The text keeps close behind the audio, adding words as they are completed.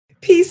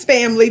Peace,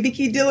 family.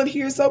 Vicky Dillon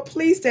here. So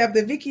pleased to have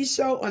the Vicky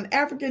Show on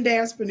African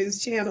Diaspora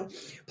News Channel.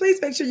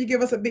 Please make sure you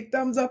give us a big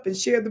thumbs up and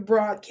share the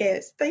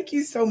broadcast. Thank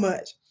you so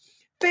much.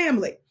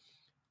 Family,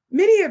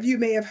 many of you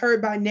may have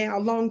heard by now,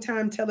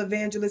 longtime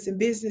televangelist and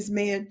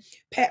businessman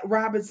Pat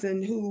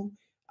Robertson, who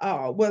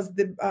was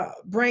the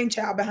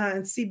brainchild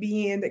behind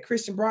CBN, that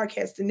Christian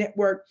Broadcasting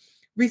Network,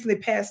 recently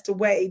passed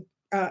away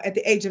at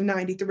the age of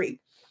 93.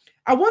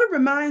 I want to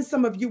remind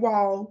some of you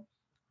all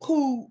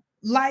who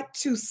like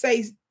to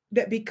say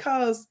that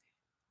because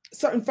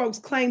certain folks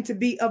claim to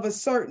be of a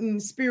certain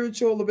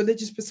spiritual or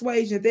religious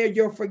persuasion, they're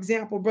your, for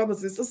example,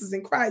 brothers and sisters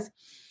in Christ,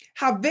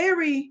 how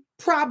very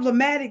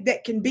problematic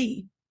that can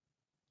be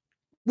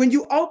when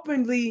you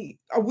openly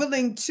are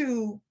willing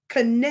to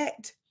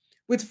connect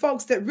with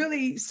folks that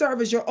really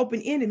serve as your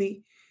open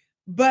enemy,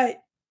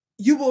 but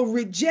you will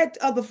reject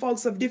other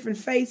folks of different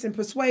faiths and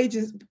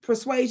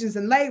persuasions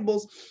and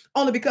labels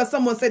only because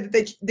someone said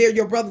that they're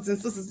your brothers and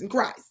sisters in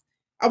Christ.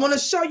 I want to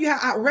show you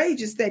how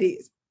outrageous that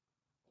is.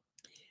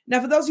 Now,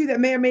 for those of you that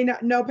may or may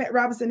not know, Pat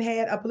Robertson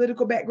had a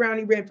political background.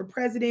 He ran for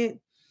president,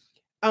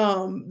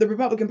 the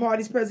Republican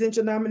Party's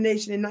presidential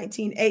nomination in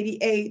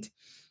 1988.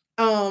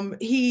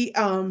 He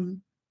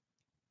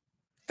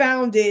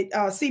founded,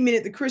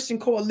 cemented the Christian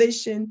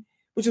Coalition,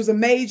 which was a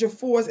major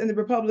force in the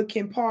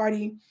Republican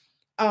Party.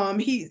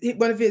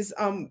 One of his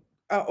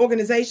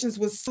organizations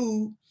was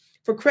sued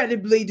for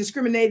credibly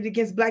discriminated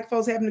against Black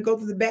folks, having to go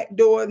through the back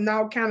door, and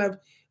all kind of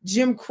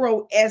Jim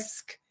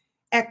Crow-esque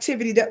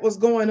activity that was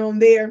going on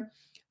there.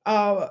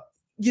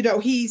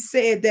 He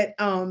said that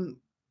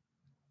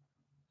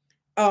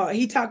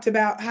he talked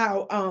about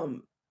how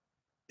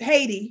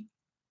Haiti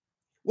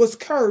was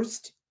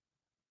cursed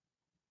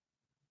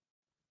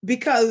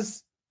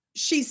because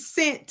she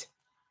sent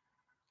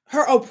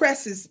her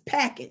oppressors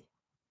packing.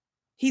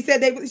 He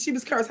said she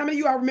was cursed. How many of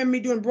you all remember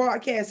me doing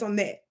broadcasts on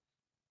that?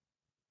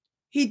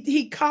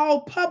 He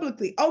called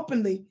publicly,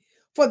 openly,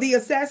 for the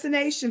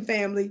assassination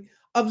family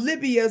of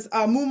Libya's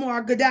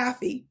Muammar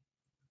Gaddafi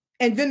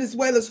and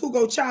Venezuela's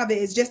Hugo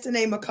Chavez, just to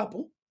name a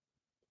couple.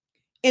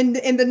 In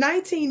the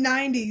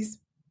 1990s,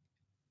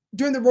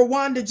 during the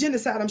Rwandan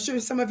genocide, I'm sure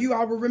some of you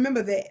all will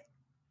remember that,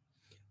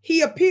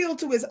 he appealed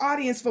to his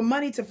audience for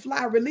money to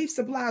fly relief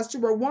supplies to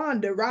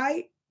Rwanda,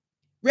 right?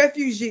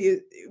 Refugees,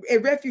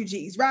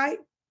 right?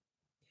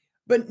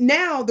 But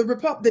now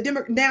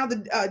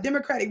the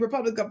Democratic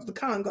Republic of the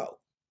Congo,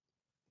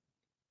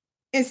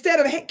 instead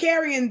of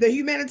carrying the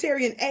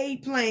humanitarian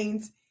aid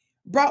planes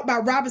brought by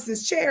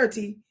Robertson's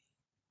charity,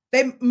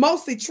 they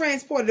mostly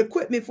transported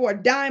equipment for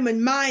a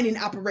diamond mining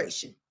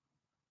operation.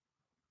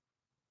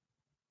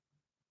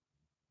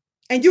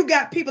 And you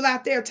got people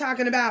out there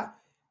talking about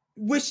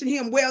wishing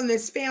him well and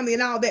his family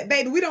and all that.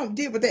 Baby, we don't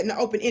deal with that in the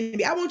open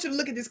enemy. I want you to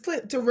look at this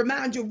clip to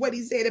remind you of what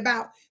he said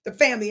about the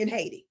family in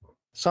Haiti.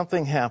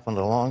 Something happened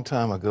a long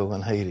time ago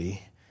in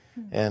Haiti,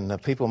 and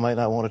people might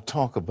not want to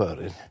talk about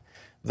it.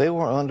 They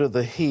were under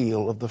the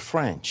heel of the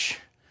French,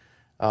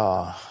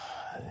 Napoleon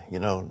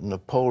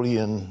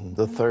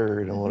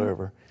III and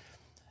whatever.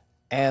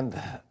 And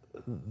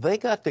they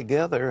got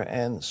together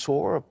and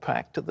swore a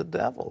pact to the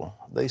devil.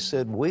 They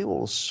said, we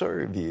will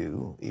serve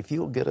you if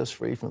you'll get us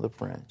free from the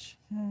French.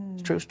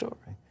 It's a true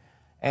story.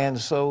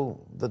 And so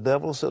the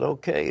devil said,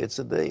 okay, it's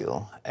a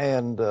deal.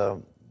 And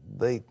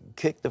they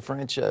kicked the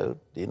French out.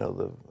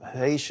 The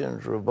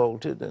Haitians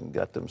revolted and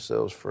got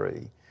themselves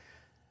free.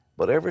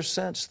 But ever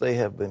since, they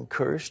have been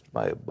cursed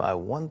by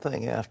one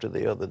thing after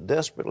the other,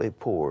 desperately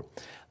poor.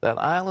 That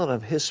island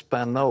of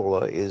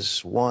Hispaniola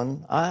is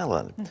one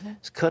island.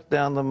 It's cut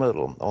down the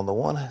middle. On the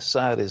one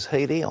side is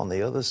Haiti, on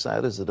the other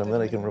side is the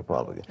Dominican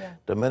Republic. Yeah.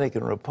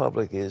 Dominican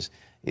Republic is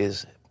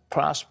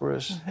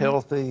prosperous,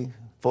 healthy,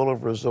 full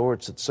of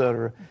resorts,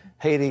 etc.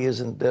 Haiti is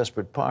in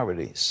desperate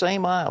poverty.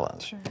 Same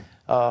island. Sure.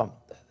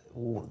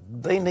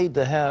 They need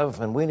to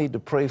have, and we need to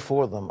pray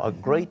for them, a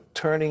great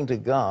turning to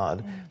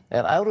God.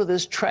 And out of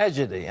this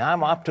tragedy,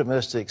 I'm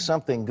optimistic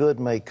something good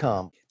may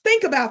come.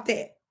 Think about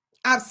that.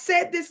 I've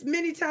said this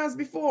many times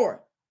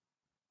before.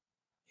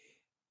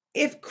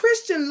 If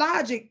Christian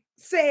logic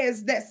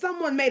says that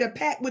someone made a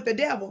pact with the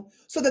devil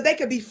so that they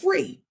could be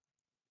free,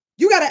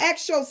 you got to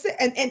ask yourself,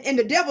 and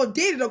the devil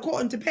did it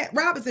according to Pat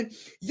Robertson,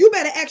 you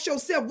better ask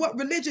yourself what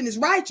religion is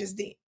righteous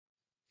then.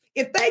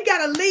 If they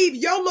got to leave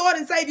your Lord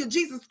and Savior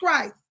Jesus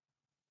Christ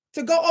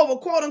to go over,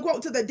 quote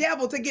unquote, to the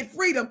devil to get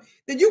freedom,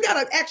 then you got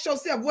to ask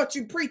yourself what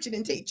you preaching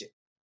and teaching.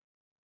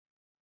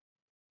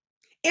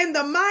 In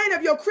the mind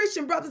of your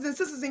Christian brothers and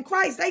sisters in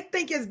Christ, they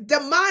think it's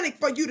demonic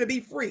for you to be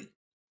free.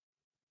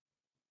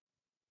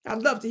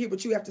 I'd love to hear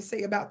what you have to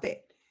say about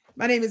that.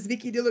 My name is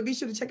Vicky Dillon. Be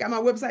sure to check out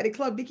my website at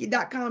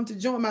clubvicky.com to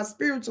join my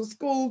spiritual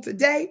school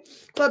today,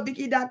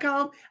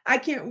 clubvicky.com. I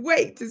can't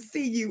wait to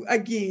see you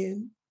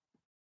again.